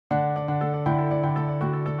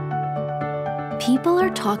People are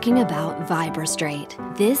talking about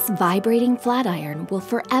VIBRASTRAIT. This vibrating flat iron will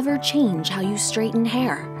forever change how you straighten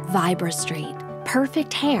hair. VIBRASTRAIT.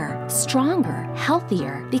 Perfect hair, stronger,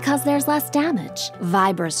 healthier, because there's less damage.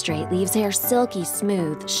 VIBRASTRAIT leaves hair silky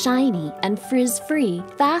smooth, shiny, and frizz-free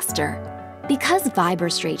faster. Because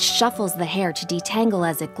VIBRASTRAIT shuffles the hair to detangle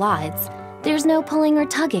as it glides, there's no pulling or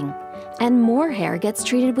tugging, and more hair gets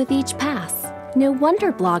treated with each pass. No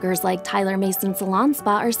wonder bloggers like Tyler Mason Salon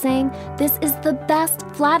Spa are saying this is the best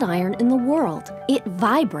flat iron in the world. It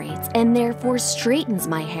vibrates and therefore straightens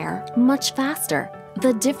my hair much faster.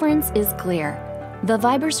 The difference is clear. The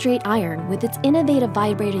VIBRASTRAIT iron with its innovative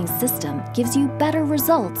vibrating system gives you better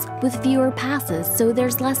results with fewer passes, so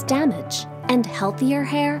there's less damage. And healthier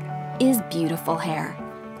hair is beautiful hair.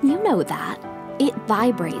 You know that. It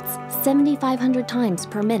vibrates 7,500 times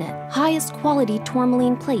per minute. Highest quality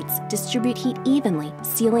tourmaline plates distribute heat evenly,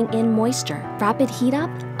 sealing in moisture. Rapid heat up,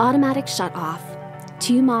 automatic shut off.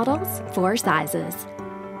 2 models, 4 sizes.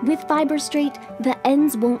 With VIBRASTRAIT, the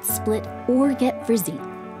ends won't split or get frizzy,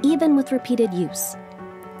 even with repeated use.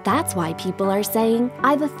 That's why people are saying,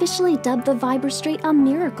 I've officially dubbed the VIBRASTRAIT a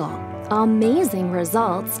miracle. Amazing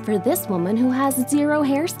results for this woman who has 0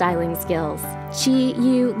 hairstyling skills. Cheat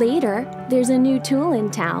you later, there's a new tool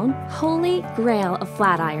in town, holy grail of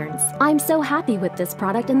flat irons. I'm so happy with this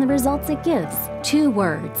product and the results it gives. 2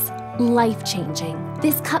 words, life-changing.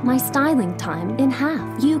 This cut my styling time in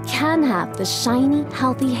half. You can have the shiny,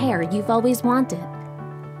 healthy hair you've always wanted.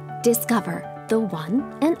 Discover the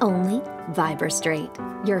one and only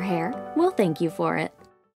VIBRASTRAIT. Your hair will thank you for it.